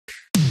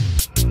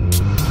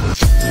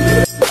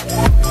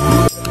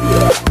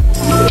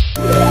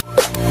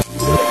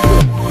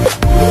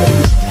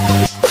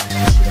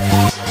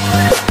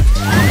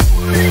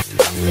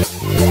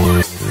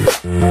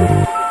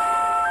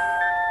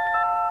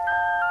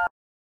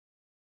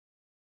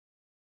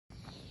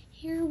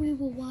Here we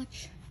will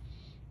watch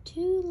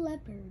two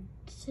leopard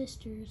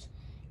sisters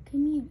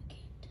communicate.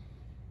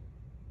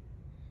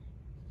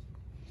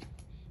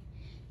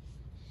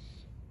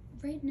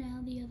 Right now,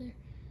 the other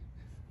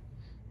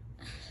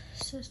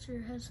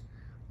sister has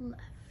left.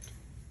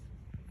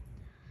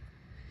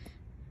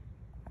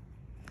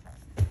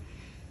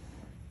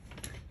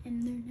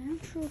 In their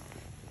natural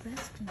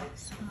resting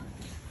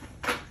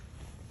spot,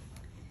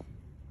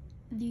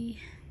 the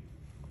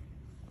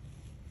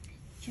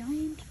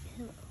giant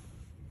pillow.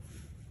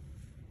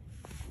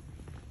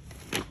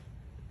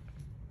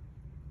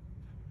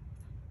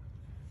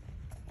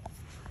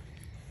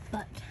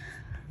 But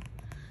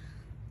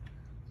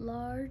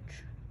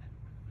large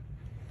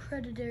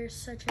predators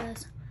such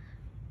as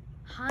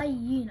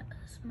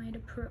hyenas might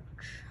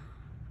approach.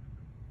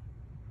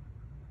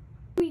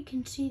 We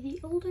can see the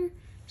older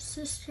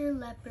sister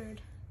leopard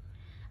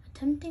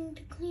attempting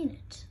to clean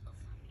itself.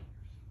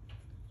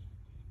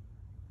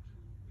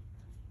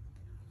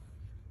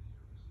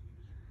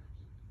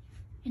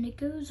 And it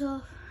goes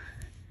off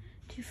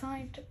to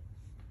find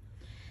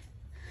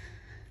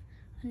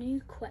a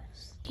new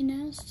quest. You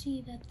can now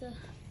see that the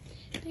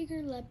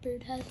bigger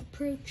leopard has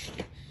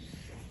approached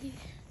the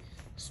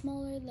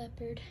smaller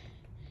leopard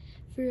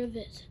for a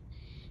visit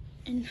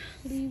and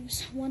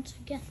leaves once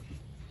again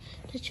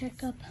to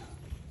check up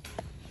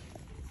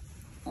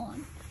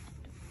on.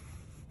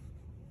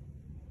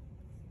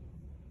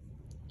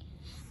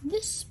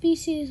 This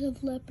species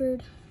of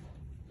leopard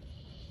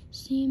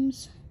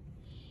seems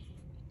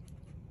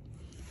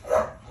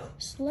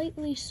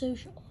slightly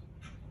social,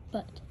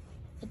 but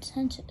it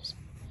senses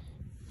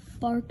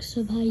barks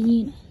of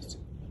hyenas.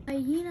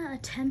 Hyena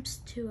attempts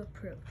to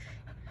approach,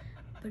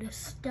 but is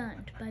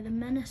stunned by the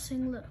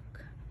menacing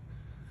look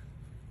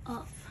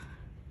of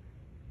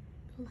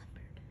the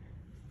leopard.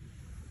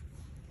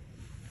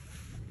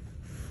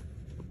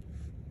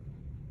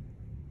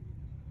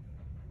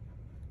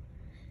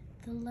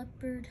 The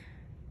leopard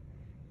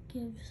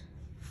gives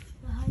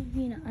the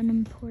hyena an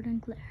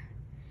important glare,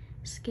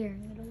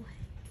 scaring it away.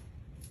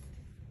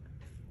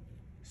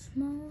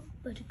 Small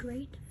but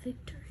great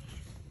victory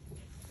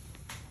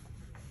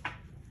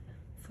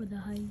for the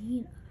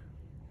hyena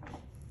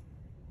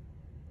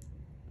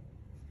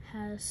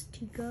has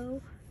to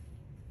go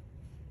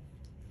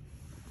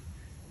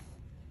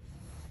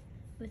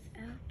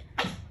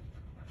without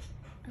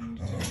an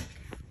attack.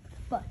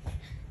 But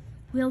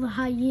will the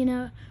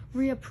hyena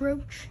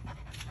reapproach?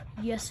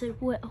 Yes,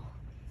 it will.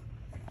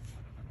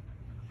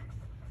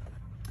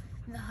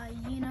 The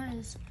hyena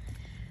is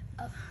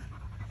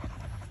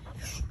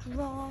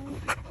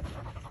strong,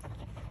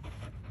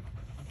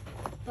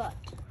 but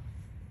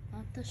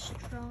not the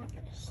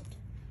strongest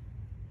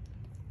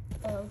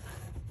of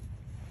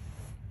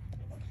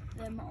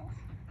them all.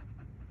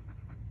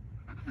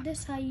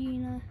 This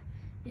hyena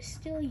is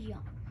still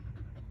young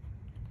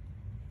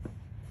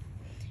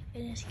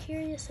and is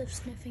curious of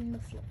sniffing the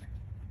floor.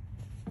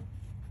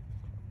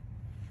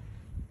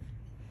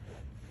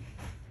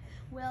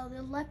 Well,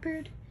 the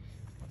leopard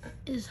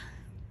is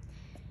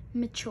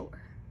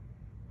mature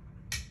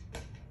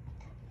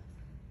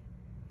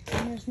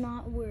and is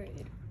not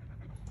worried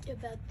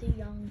about the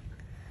young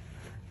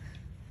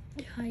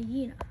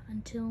hyena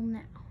until now.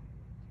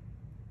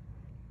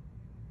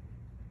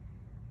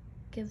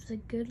 Gives a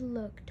good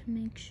look to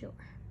make sure.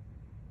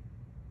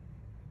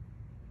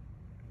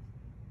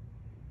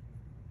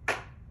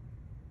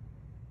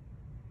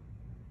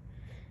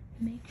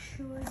 Make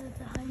sure that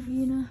the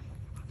hyena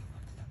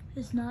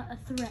is not a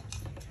threat.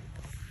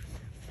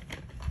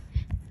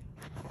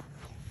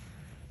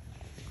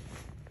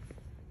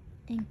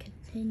 And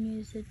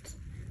continues its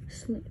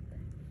sleep.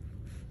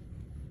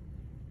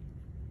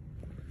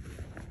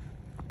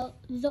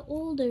 The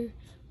older,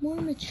 more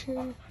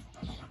mature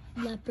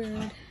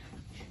leopard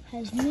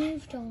has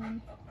moved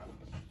on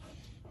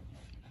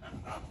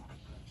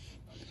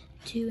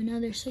to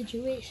another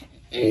situation.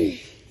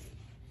 These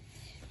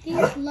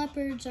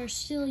leopards are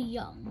still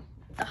young.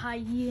 The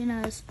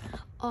hyenas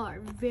are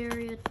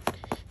very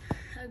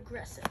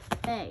aggressive.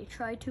 They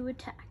try to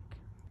attack.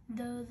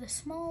 Though the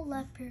small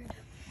leopard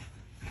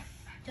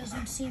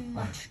doesn't seem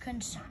much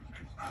concerned.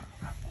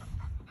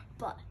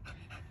 But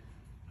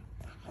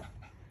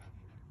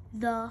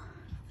the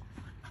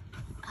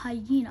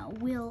hyena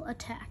will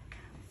attack.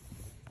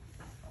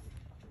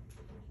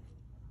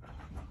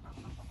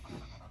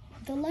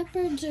 The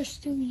leopards are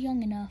still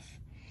young enough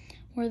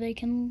where they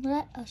can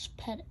let us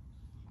pet it.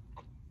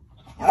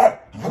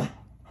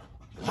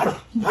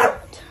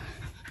 But,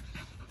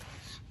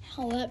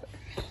 however,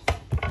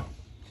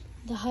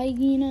 the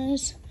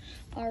hyenas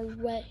are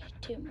way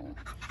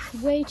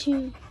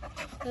too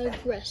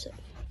aggressive.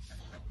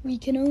 We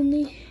can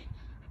only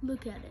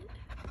look at it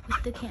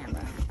with the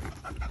camera.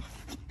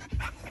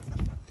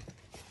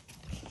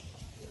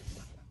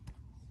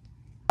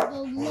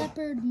 The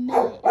leopard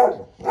may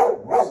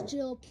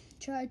still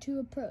try to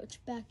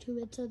approach back to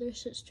its other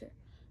sister.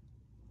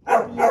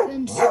 Be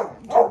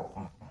concerned.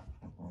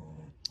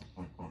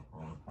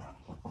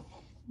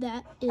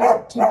 That is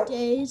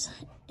today's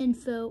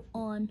info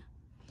on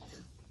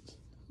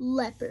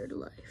leopard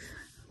life.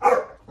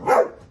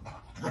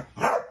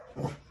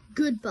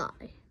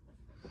 Goodbye.